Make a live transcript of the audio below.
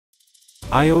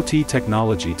IoT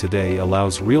technology today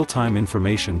allows real-time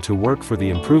information to work for the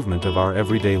improvement of our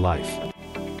everyday life.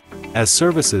 As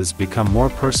services become more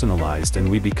personalized and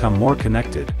we become more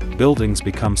connected, buildings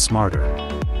become smarter.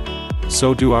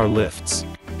 So do our lifts.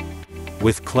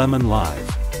 With KLEEMANN Live.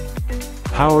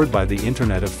 Powered by the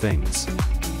Internet of Things.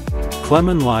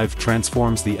 KLEEMANN Live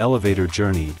transforms the elevator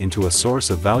journey into a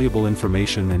source of valuable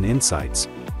information and insights,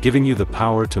 giving you the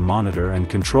power to monitor and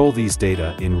control these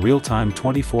data in real time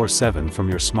 24/7 from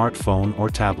your smartphone or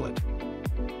tablet.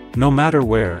 No matter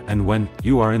where and when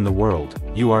you are in the world,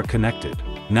 you are connected.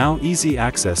 Now easy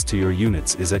access to your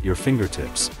units is at your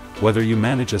fingertips, whether you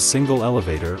manage a single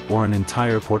elevator or an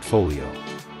entire portfolio.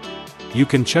 You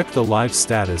can check the live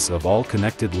status of all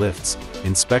connected lifts,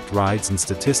 inspect rides and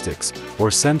statistics, or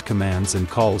send commands and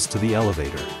calls to the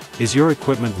elevator. Is your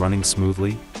equipment running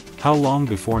smoothly? How long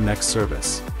before next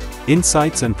service?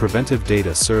 Insights and preventive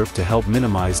data serve to help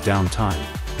minimize downtime,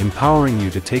 empowering you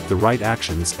to take the right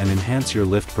actions and enhance your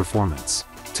lift performance.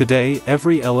 Today,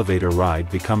 every elevator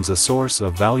ride becomes a source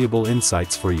of valuable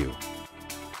insights for you.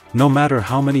 No matter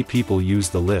how many people use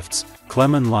the lifts,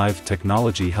 KLEEMANN Live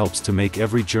technology helps to make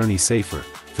every journey safer,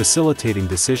 facilitating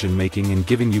decision-making and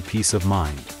giving you peace of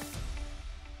mind.